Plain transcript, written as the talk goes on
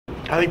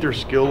I think their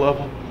skill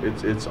level,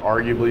 it's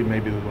arguably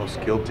maybe the most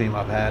skilled team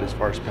I've had as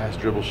far as pass,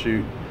 dribble,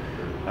 shoot.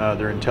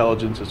 Their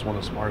intelligence is one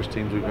of the smartest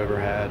teams we've ever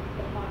had.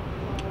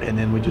 And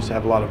then we just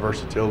have a lot of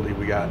versatility.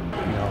 We got,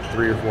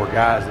 3 or 4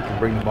 guys that can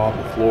bring the ball to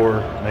the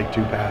floor, make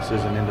 2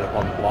 passes, and end up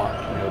on the block.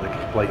 They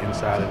can play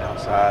inside and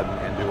outside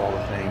and do all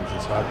the things.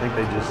 And so I think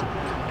they just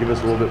give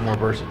us a little bit more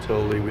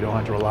versatility. We don't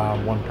have to rely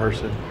on one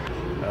person.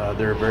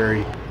 They're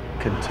very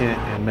content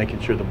in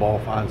making sure the ball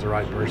finds the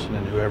right person,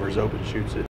 and whoever's open shoots it.